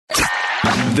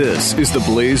This is the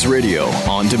Blaze Radio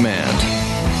on demand.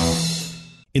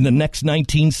 In the next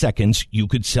 19 seconds, you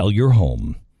could sell your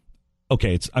home.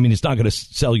 Okay, it's not going to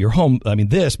sell your home,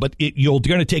 but you're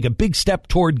going to take a big step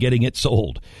toward getting it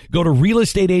sold. Go to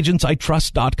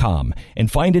realestateagentsitrust.com and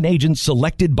find an agent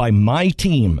selected by my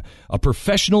team, a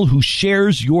professional who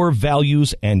shares your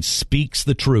values and speaks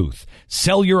the truth.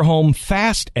 Sell your home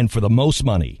fast and for the most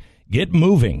money. Get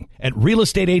moving at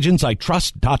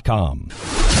realestateagentsitrust.com.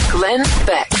 Glenn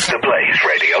Beck. The Blaze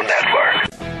Radio Network.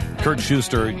 Kurt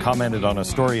Schuster commented on a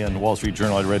story in the Wall Street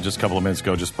Journal I read just a couple of minutes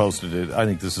ago, just posted it. I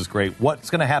think this is great. What's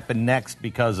going to happen next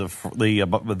because of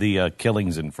the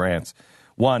killings in France?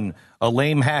 One, a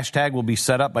lame hashtag will be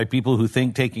set up by people who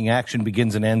think taking action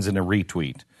begins and ends in a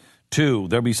retweet. Two,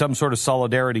 there'll be some sort of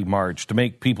solidarity march to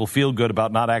make people feel good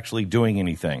about not actually doing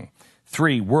anything.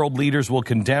 Three, world leaders will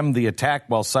condemn the attack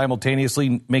while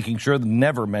simultaneously making sure to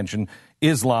never mention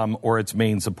Islam or its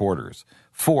main supporters.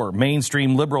 Four,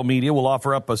 mainstream liberal media will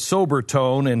offer up a sober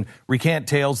tone and recant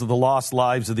tales of the lost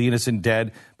lives of the innocent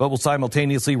dead, but will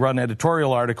simultaneously run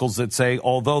editorial articles that say,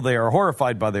 although they are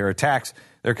horrified by their attacks,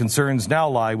 their concerns now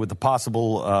lie with the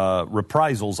possible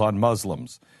reprisals on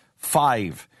Muslims.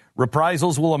 Five,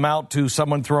 reprisals will amount to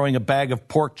someone throwing a bag of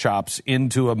pork chops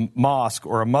into a mosque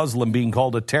or a Muslim being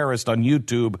called a terrorist on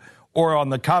YouTube or on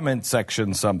the comment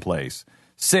section someplace.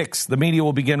 Six, the media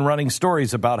will begin running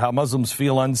stories about how Muslims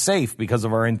feel unsafe because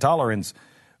of our intolerance.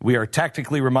 We are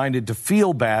tactically reminded to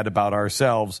feel bad about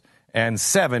ourselves. And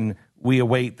seven, we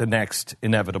await the next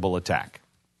inevitable attack.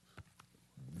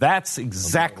 That's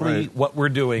exactly what we're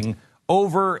doing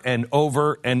over and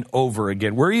over and over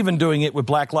again. We're even doing it with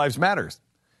Black Lives Matter.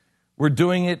 We're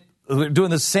doing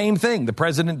the same thing. The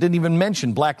president didn't even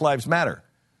mention Black Lives Matter.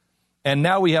 And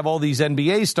now we have all these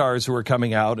NBA stars who are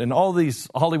coming out and all these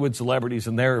Hollywood celebrities,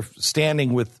 and they're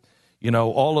standing with,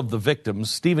 all of the victims.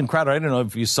 Steven Crowder, I don't know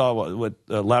if you saw what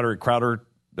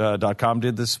louder@crowder.com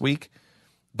did this week,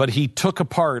 but he took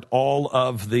apart all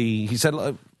of he said,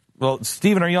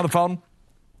 Steven, are you on the phone?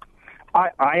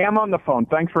 I am on the phone.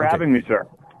 Thanks for having me, sir.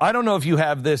 I don't know if you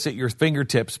have this at your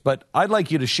fingertips, but I'd like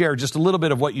you to share just a little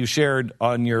bit of what you shared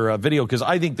on your video, because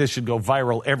I think this should go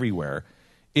viral everywhere.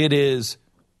 It is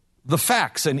the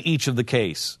facts in each of the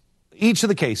cases.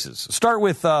 Start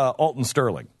with Alton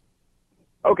Sterling.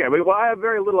 Okay, well, I have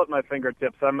very little at my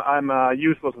fingertips. I'm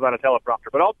useless without a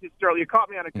teleprompter. But Alton Sterling, you caught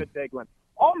me on a good day, Glenn.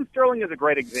 Alton Sterling is a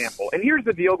great example. And here's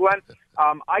the deal, Glenn.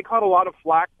 I caught a lot of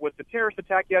flack with the terrorist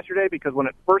attack yesterday because when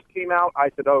it first came out, I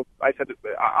said,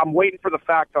 I'm waiting for the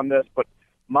facts on this, but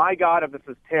my God, if this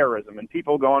is terrorism. And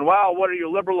people going, well, what are you,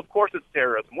 liberal? Of course it's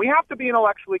terrorism. We have to be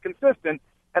intellectually consistent.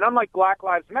 And unlike Black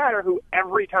Lives Matter, who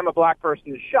every time a black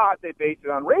person is shot, they base it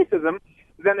on racism,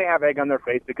 then they have egg on their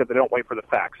face because they don't wait for the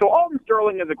facts. So Alton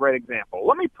Sterling is a great example.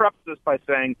 Let me preface this by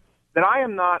saying that I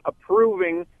am not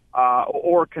approving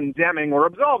or condemning or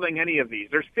absolving any of these.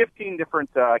 There's 15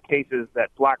 different cases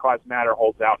that Black Lives Matter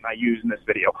holds out, and I use in this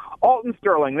video. Alton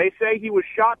Sterling, they say he was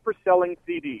shot for selling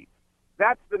CDs.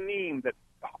 That's the meme that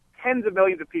tens of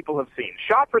millions of people have seen.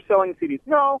 Shot for selling CDs.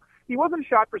 No, he wasn't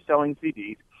shot for selling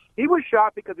CDs. He was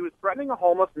shot because he was threatening a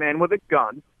homeless man with a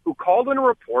gun who called in a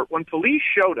report. When police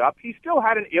showed up, he still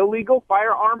had an illegal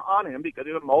firearm on him because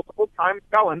he was a multiple-time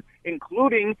felon,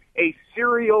 including a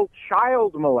serial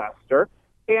child molester,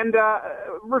 and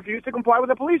refused to comply with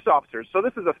the police officers. So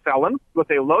this is a felon with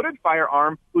a loaded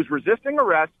firearm who's resisting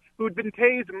arrest, who'd been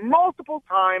tased multiple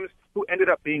times, who ended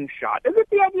up being shot. Is it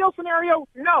the ideal scenario?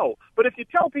 No. But if you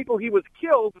tell people he was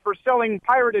killed for selling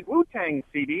pirated Wu-Tang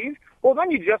CDs, well,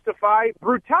 then you justify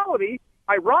brutality,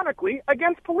 ironically,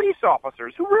 against police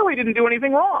officers who really didn't do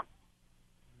anything wrong.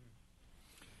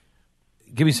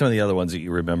 Give me some of the other ones that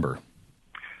you remember.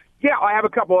 Yeah, I have a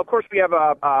couple. Of course, we have,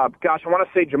 I want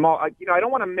to say Jamal. I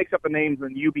don't want to mix up the names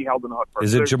and you be held in the hook first.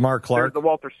 Is it Jamar Clark? There's the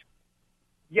Walter.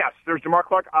 Yes, there's Jamar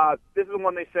Clark. This is the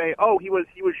one they say, he was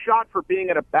shot for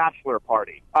being at a bachelor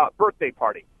party, birthday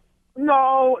party.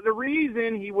 No, the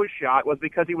reason he was shot was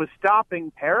because he was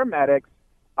stopping paramedics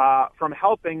from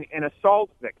helping an assault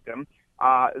victim.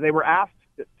 He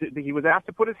was asked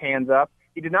to put his hands up.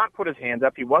 He did not put his hands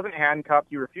up. He wasn't handcuffed.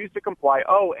 He refused to comply.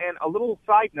 Oh, and a little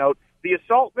side note, the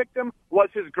assault victim was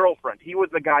his girlfriend. He was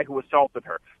the guy who assaulted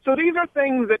her. So these are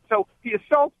things so he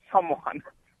assaults someone.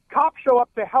 Cops show up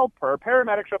to help her,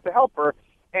 paramedics show up to help her,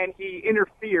 and he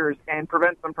interferes and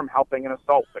prevents them from helping an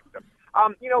assault victim.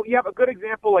 You have a good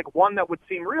example, like one that would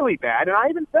seem really bad, and I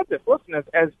even said this, listen,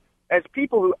 as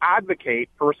people who advocate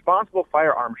for responsible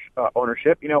firearm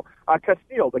ownership,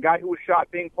 Castile, the guy who was shot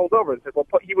being pulled over, said,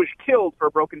 he was killed for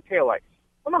a broken taillight.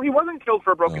 Well, no, he wasn't killed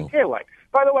for a broken taillight.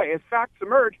 By the way, as facts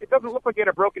emerge, it doesn't look like he had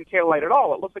a broken taillight at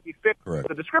all. It looks like he fit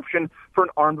the description for an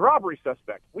armed robbery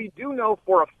suspect. We do know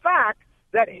for a fact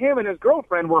that him and his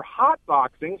girlfriend were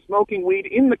hotboxing, smoking weed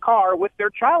in the car with their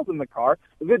child in the car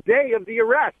the day of the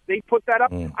arrest. They put that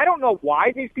up. I don't know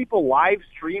why these people live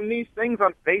stream these things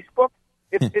on Facebook.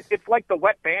 It's like the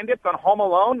Wet Bandits on Home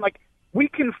Alone. Like, we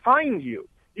can find you.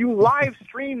 You live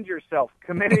streamed yourself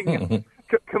committing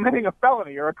a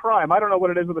felony or a crime. I don't know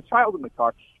what it is with a child in the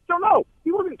car. So no,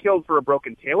 he wasn't killed for a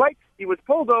broken taillight. He was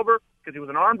pulled over because he was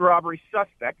an armed robbery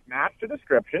suspect, matched a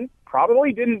description,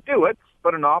 probably didn't do it,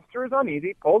 but an officer is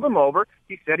uneasy, pulled him over.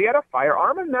 He said he had a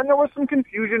firearm, and then there was some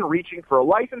confusion reaching for a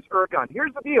license or a gun.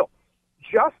 Here's the deal.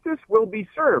 Justice will be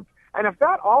served. And if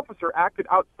that officer acted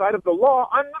outside of the law,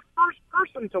 I'm the first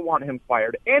person to want him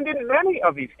fired. And in many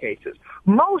of these cases,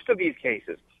 most of these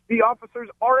cases, the officers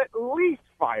are at least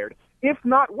fired. If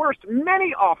not worse,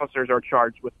 many officers are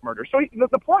charged with murder. So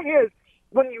the point is,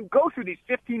 when you go through these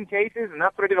 15 cases, and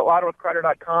that's what I did at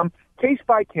LouderWithCrowder.com, case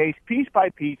by case, piece by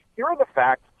piece, here are the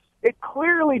facts. It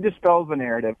clearly dispels the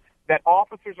narrative that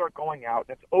officers are going out,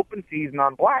 that's open season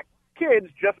on black kids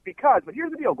just because. But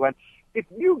here's the deal, Glenn. If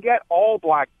you get all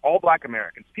black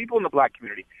Americans, people in the black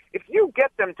community, if you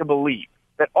get them to believe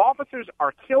that officers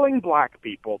are killing black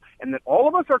people and that all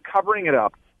of us are covering it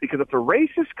up because it's a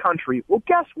racist country, well,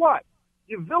 guess what?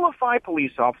 You vilify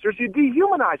police officers, you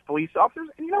dehumanize police officers,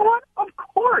 and you know what? Of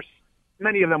course,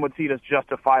 many of them would see it as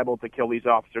justifiable to kill these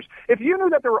officers. If you knew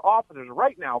that there were officers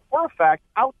right now, for a fact,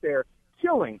 out there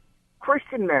killing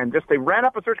Christian men, just they ran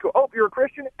up a search, go, oh, you're a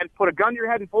Christian, and put a gun to your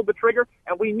head and pulled the trigger,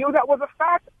 and we knew that was a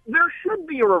fact, there should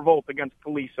be a revolt against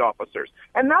police officers.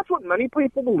 And that's what many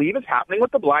people believe is happening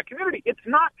with the black community. It's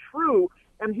not true,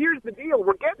 and here's the deal.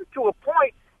 We're getting to a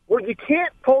point where you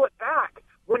can't pull it back.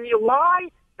 When you lie,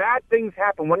 bad things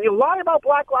happen. When you lie about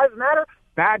Black Lives Matter,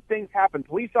 bad things happen.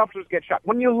 Police officers get shot.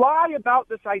 When you lie about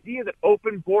this idea that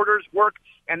open borders work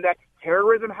and that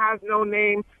terrorism has no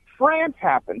name, France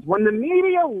happens. When the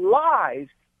media lies,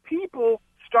 people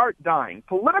start dying.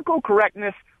 Political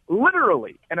correctness,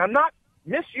 literally, and I'm not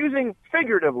misusing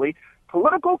figuratively,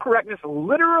 political correctness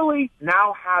literally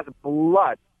now has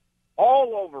blood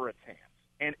all over its hands.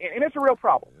 And it's a real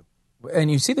problem.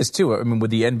 And you see this too. I mean, with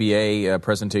the NBA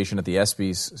presentation at the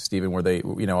ESPYs, Stephen, where they,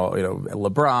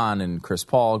 LeBron and Chris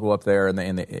Paul go up there,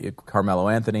 and Carmelo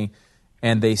Anthony,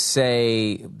 and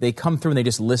they come through and they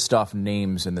just list off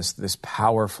names in this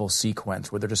powerful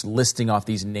sequence where they're just listing off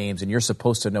these names, and you're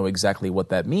supposed to know exactly what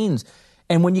that means.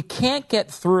 And when you can't get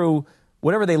through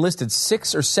whatever they listed,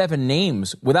 6 or 7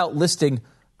 names without listing,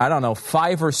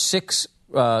 5 or 6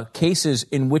 cases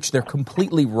in which they're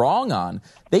completely wrong on.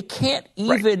 They can't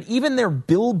even their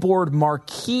billboard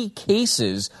marquee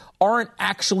cases aren't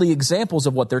actually examples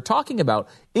of what they're talking about,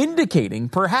 indicating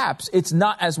perhaps it's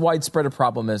not as widespread a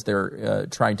problem as they're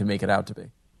trying to make it out to be.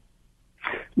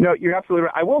 No, you're absolutely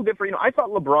right. I will differ. I thought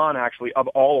LeBron, actually, of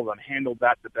all of them, handled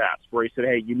that the best, where he said,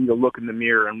 hey, you need to look in the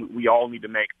mirror and we all need to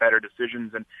make better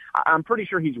decisions. And I'm pretty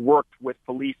sure he's worked with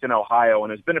police in Ohio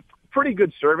and has been a pretty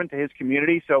good servant to his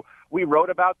community. So we wrote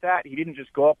about that. He didn't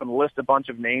just go up and list a bunch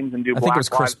of names and do Black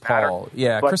Lives Matter. I think it was Chris Paul.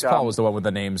 Yeah, Chris Paul was the one with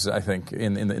the names, I think,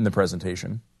 in the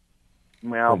presentation.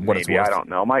 Well, maybe. I don't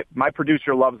know. My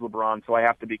producer loves LeBron, so I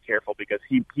have to be careful because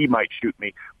he might shoot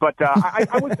me. But I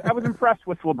was impressed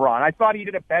with LeBron. I thought he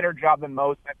did a better job than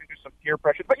most. I think there's some peer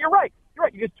pressure. But you're right.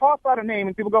 You just toss out a name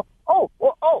and people go, oh,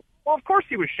 of course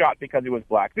he was shot because he was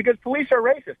black, because police are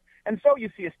racist. And so you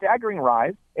see a staggering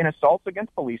rise in assaults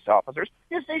against police officers.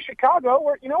 You see Chicago,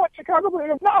 where, you know what, Chicago goes,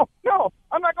 no,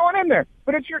 I'm not going in there.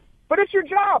 But it's your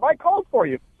job. I called for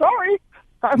you. Sorry.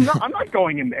 I'm not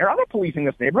going in there. I'm not policing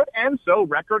this neighborhood. And so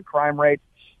record crime rates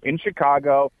in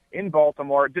Chicago, in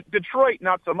Baltimore, Detroit,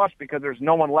 not so much because there's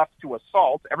no one left to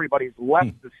assault. Everybody's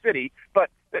left the city. But,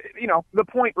 the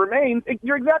point remains,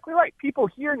 you're exactly right. People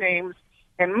hear names,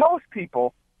 and most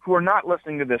people who are not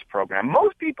listening to this program,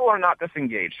 most people are not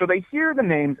disengaged. So they hear the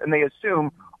names and they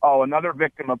assume, another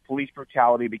victim of police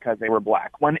brutality because they were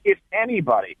black. When if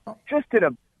anybody just did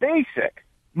a basic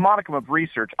modicum of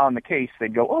research on the case,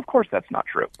 they'd go, of course that's not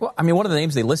true. Well, I mean, one of the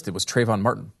names they listed was Trayvon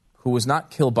Martin, who was not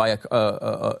killed by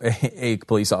a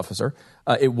police officer.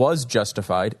 It was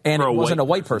justified, and it wasn't a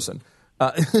white person.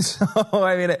 So,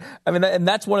 and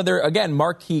that's one of their, again,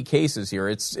 marquee cases here.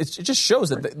 It just shows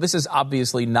that this is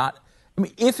obviously not,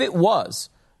 if it was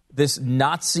this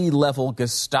Nazi-level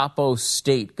Gestapo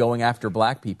state going after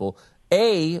black people,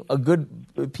 A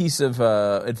good piece of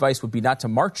advice would be not to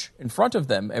march in front of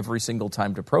them every single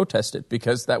time to protest it,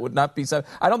 because that would not be so.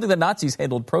 I don't think the Nazis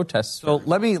handled protests. So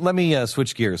let me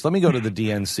switch gears. Let me go to the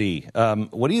DNC.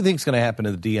 What do you think is going to happen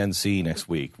to the DNC next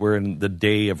week? We're in the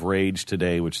day of rage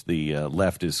today, which the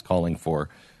left is calling for.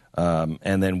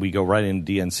 And then we go right into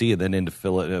DNC and then into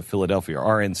Philadelphia,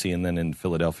 or RNC and then into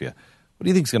Philadelphia. What do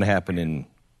you think is going to happen in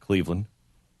Cleveland?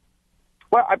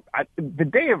 Well, the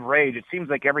day of rage, it seems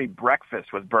like every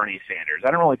breakfast with Bernie Sanders.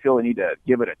 I don't really feel the need to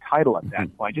give it a title at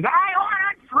that point. Just, I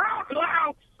want Fruit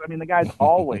Loops! I mean, the guy's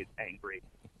always angry.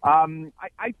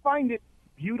 I find it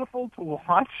beautiful to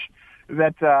watch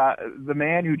that the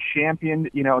man who championed,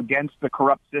 against the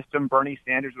corrupt system, Bernie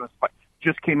Sanders,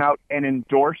 just came out and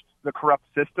endorsed the corrupt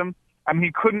system. I mean,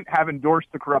 he couldn't have endorsed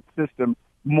the corrupt system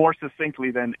more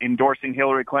succinctly than endorsing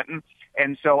Hillary Clinton.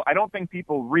 And so I don't think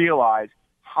people realize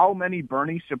how many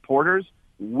Bernie supporters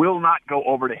will not go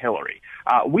over to Hillary.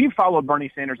 We've followed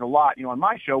Bernie Sanders a lot. On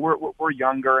my show, we're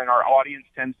younger, and our audience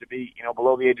tends to be,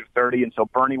 below the age of 30, and so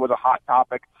Bernie was a hot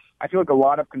topic. I feel like a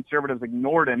lot of conservatives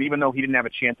ignored him, even though he didn't have a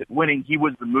chance at winning. He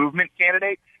was the movement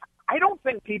candidate. I don't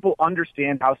think people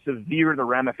understand how severe the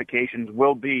ramifications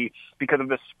will be because of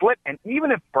the split. And even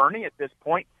if Bernie at this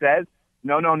point says,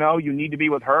 no, you need to be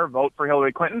with her, vote for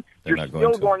Hillary Clinton, you're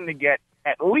still going to get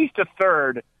at least a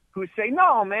third who say,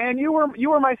 no, man, you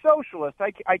were my socialist.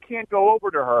 I can't go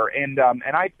over to her. And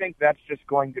I think that's just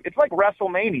going to, it's like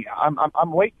WrestleMania.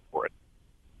 I'm waiting for it.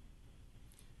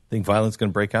 Think violence going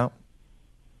to break out?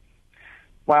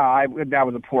 Wow, that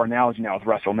was a poor analogy now with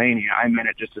WrestleMania. I meant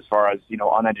it just as far as,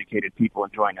 uneducated people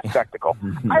enjoying a spectacle.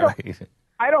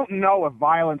 I don't know if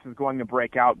violence is going to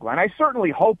break out, Glenn. I certainly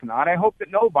hope not. I hope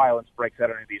that no violence breaks out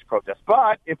in any of these protests.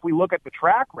 But if we look at the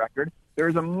track record,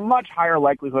 there's a much higher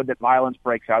likelihood that violence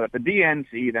breaks out at the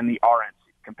DNC than the RNC.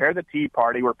 Compare the Tea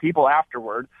Party, where people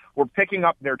afterward were picking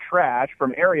up their trash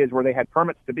from areas where they had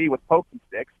permits to be with pokey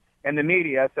sticks, and the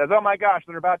media says, oh my gosh,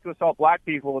 they're about to assault black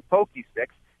people with pokey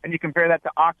sticks. And you compare that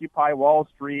to Occupy Wall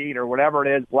Street or whatever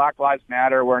it is, Black Lives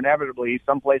Matter, where inevitably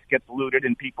someplace gets looted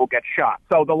and people get shot.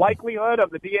 So the likelihood of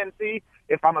the DNC,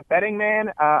 if I'm a betting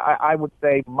man, I would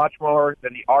say much more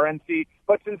than the RNC.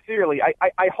 But sincerely,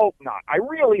 I hope not. I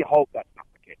really hope that's not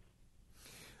the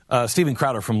case. Steven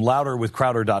Crowder from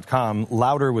louderwithcrowder.com,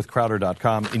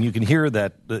 louderwithcrowder.com, and you can hear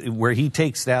that where he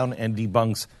takes down and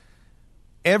debunks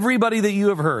everybody that you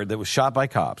have heard that was shot by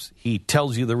cops. He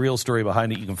tells you the real story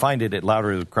behind it. You can find it at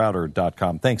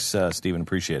louderwithcrowder.com. Thanks, Stephen.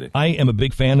 Appreciate it. I am a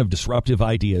big fan of disruptive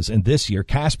ideas, and this year,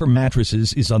 Casper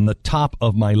Mattresses is on the top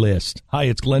of my list. Hi,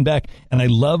 it's Glenn Beck, and I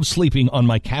love sleeping on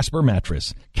my Casper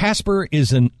mattress. Casper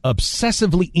is an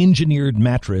obsessively engineered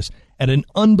mattress at an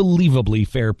unbelievably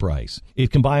fair price.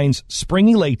 It combines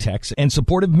springy latex and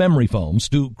supportive memory foams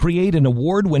to create an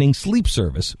award-winning sleep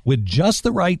service with just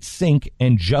the right sink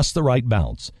and just the right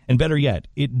bounce. And better yet,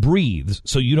 it breathes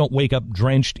so you don't wake up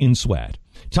drenched in sweat.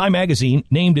 Time magazine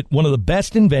named it one of the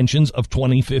best inventions of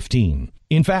 2015.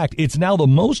 In fact, it's now the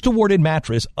most awarded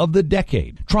mattress of the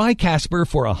decade. Try Casper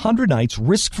for 100 nights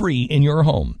risk-free in your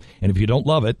home. And if you don't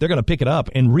love it, they're going to pick it up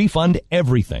and refund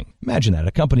everything. Imagine that,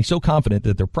 a company so confident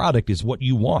that their product is what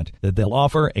you want that they'll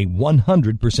offer a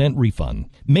 100% refund.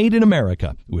 Made in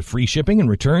America with free shipping and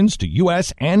returns to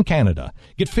U.S. and Canada.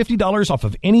 Get $50 off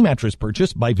of any mattress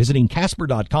purchase by visiting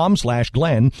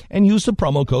Casper.com/Glenn and use the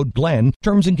promo code Glenn.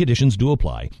 Terms and conditions do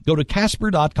apply. Go to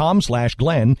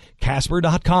Casper.com/Glenn,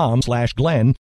 Casper.com/Glenn.